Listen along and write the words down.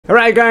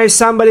Alright guys,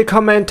 somebody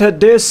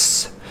commented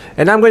this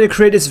and I'm going to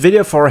create this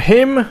video for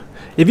him.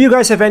 If you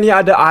guys have any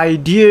other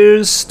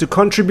ideas to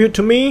contribute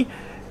to me,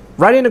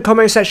 write in the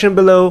comment section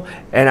below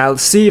and I'll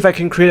see if I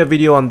can create a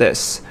video on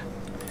this.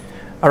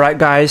 Alright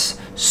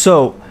guys,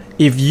 so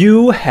if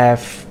you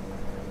have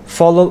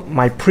followed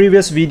my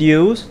previous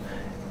videos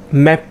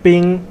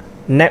mapping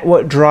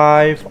network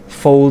drive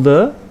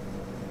folder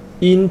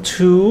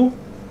into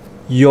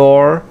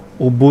your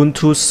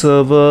Ubuntu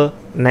server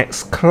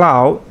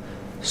Nextcloud,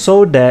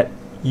 so that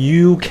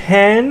you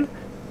can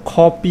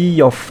copy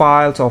your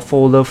files or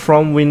folder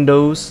from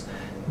Windows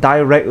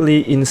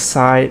directly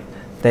inside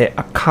the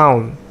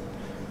account.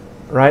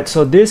 Right,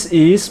 so this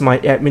is my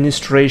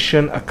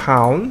administration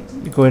account.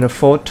 You go into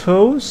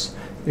photos,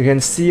 you can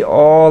see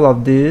all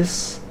of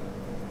these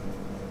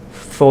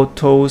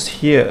photos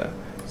here.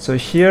 So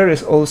here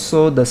is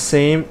also the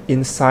same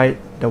inside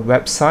the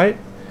website.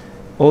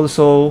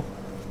 Also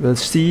we'll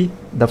see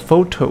the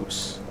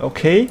photos.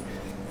 Okay,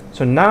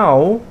 so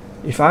now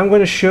if I'm going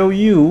to show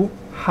you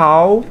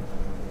how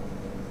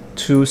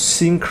to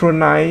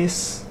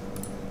synchronize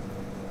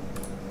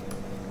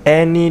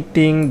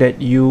anything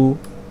that you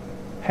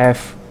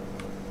have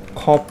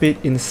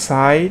copied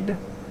inside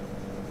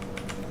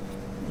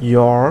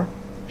your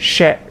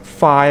shared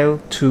file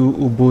to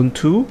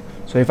Ubuntu.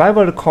 So if I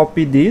were to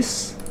copy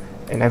this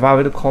and if I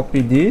were to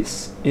copy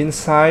this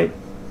inside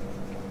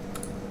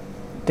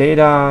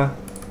data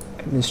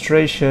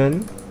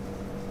administration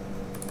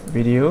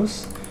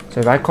videos, so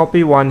if I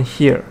copy one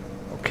here,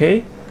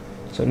 okay,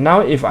 so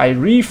now if I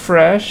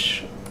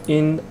refresh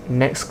in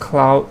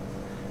Nextcloud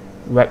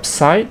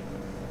website,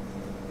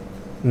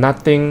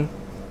 nothing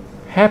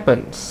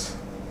happens,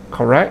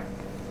 correct?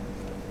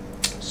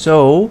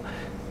 So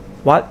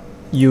what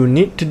you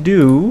need to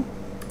do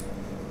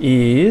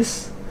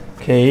is,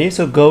 okay,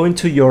 so go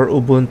into your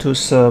Ubuntu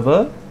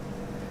server,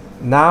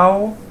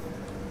 now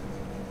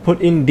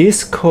put in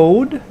this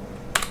code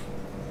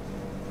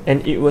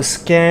and it will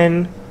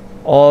scan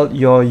all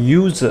your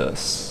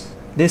users.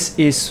 This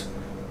is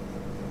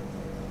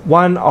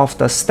one of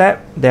the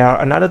steps. There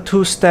are another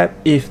two steps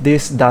if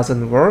this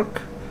doesn't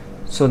work.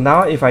 So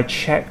now if I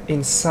check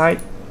inside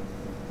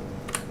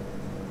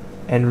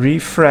and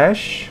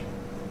refresh,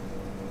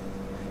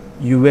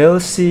 you will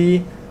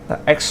see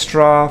the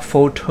extra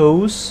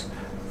photos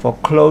for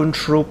Clone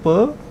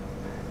Trooper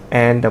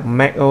and the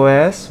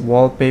macOS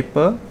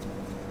wallpaper.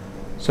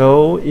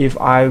 So if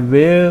I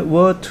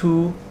were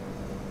to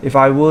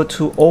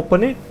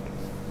open it,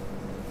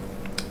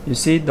 you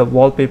see the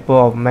wallpaper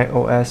of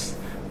macOS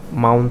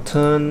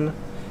Mountain.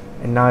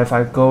 And now if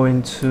I go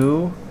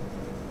into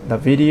the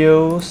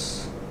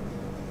videos,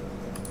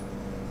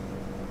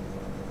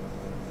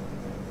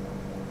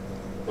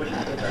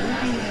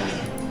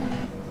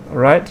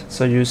 alright,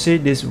 so you see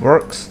this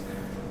works.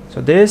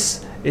 So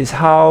this is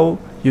how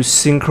you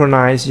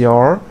synchronize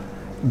your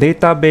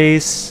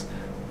database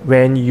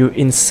when you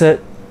insert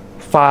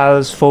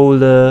files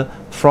folder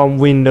from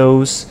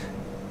Windows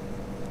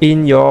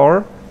in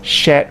your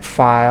shared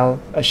file,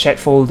 a shared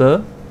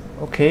folder,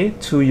 okay,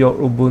 to your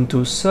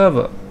Ubuntu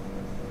server.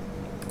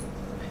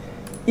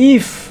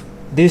 If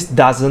this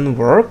doesn't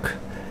work,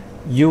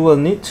 you will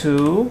need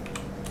to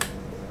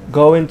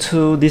go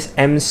into this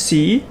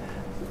MC.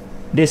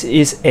 This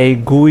is a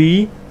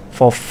GUI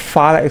for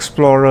File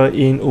Explorer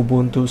in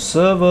Ubuntu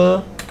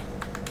server.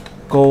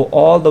 Go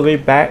all the way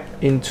back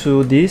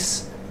into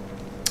this.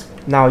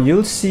 Now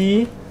you'll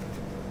see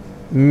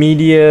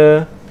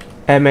media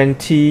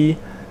MNT.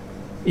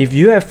 If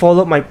you have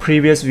followed my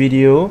previous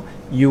video,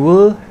 you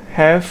will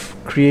have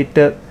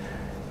created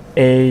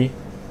a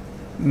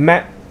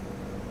map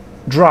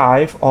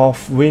drive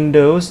of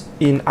Windows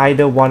in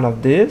either one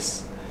of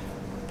these.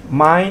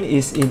 Mine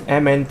is in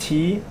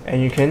MNT,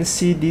 and you can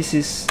see this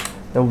is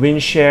the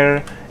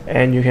WinShare,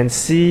 and you can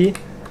see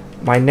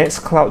my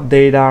Nextcloud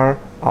data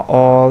are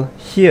all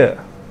here.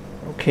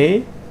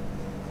 Okay,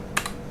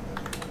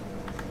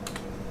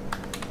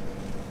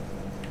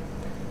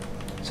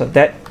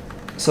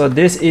 so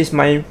this is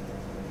my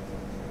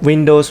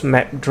Windows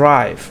map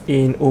drive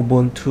in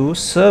Ubuntu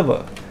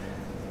server.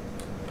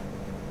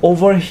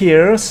 Over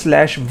here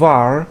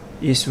 /var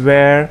is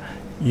where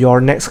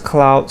your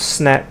Nextcloud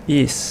snap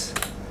is.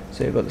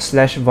 So you go to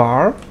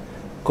 /var,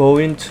 go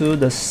into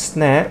the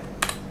snap,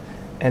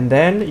 and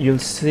then you'll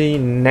see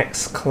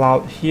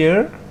Nextcloud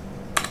here.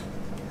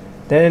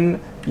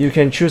 Then you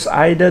can choose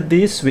either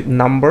this with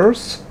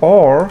numbers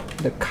or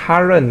the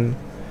current.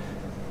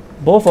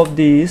 Both of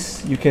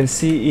these you can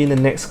see in the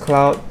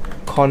Nextcloud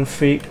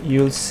config.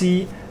 You'll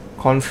see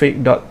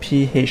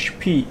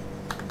config.php.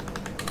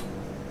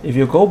 If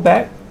you go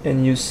back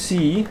and you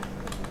see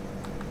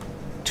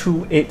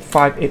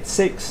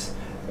 28586,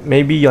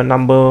 maybe your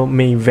number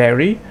may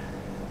vary,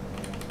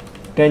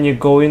 then you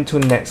go into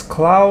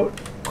Nextcloud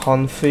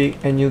config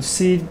and you'll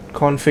see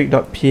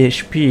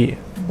config.php.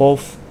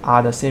 Both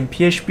are the same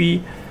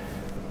PHP.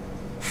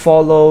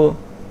 Follow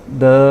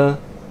the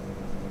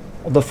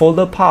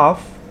folder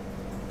path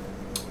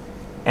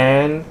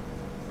and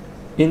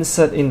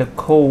insert in the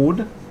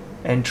code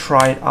and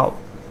try it out.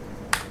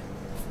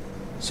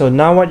 So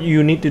now what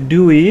you need to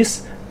do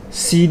is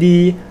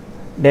cd,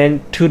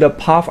 then to the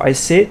path I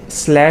said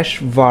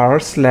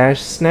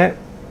 /var/snap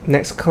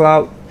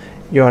nextcloud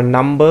your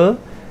number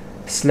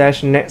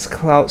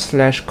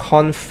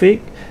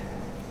 /nextcloud/config,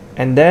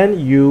 and then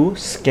you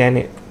scan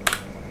it.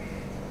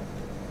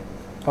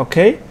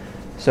 Okay,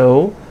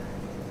 so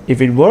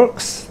if it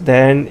works,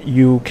 then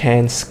you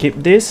can skip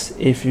this.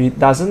 If it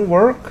doesn't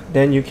work,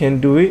 then you can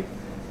do it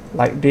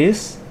like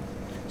this.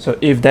 So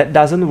if that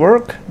doesn't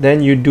work,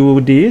 then you do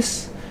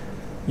this.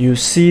 You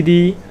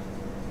cd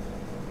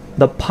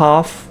the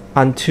path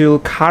until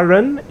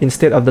current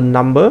instead of the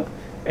number,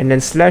 and then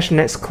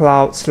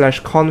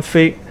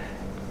 /nextcloud/config,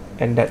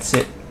 and that's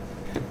it.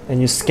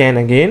 And you scan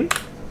again,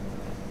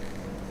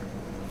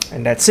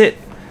 and that's it.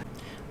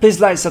 Please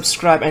like,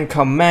 subscribe, and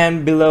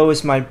comment. Below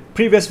is my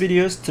previous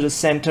videos, to the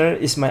center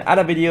is my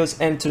other videos,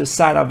 and to the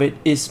side of it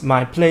is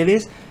my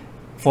playlist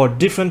for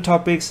different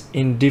topics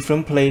in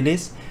different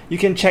playlists. You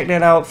can check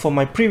that out for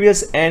my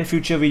previous and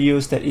future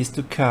videos that is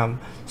to come.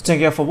 So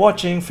thank you for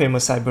watching.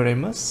 Famous Cyber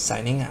Gamer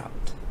signing out.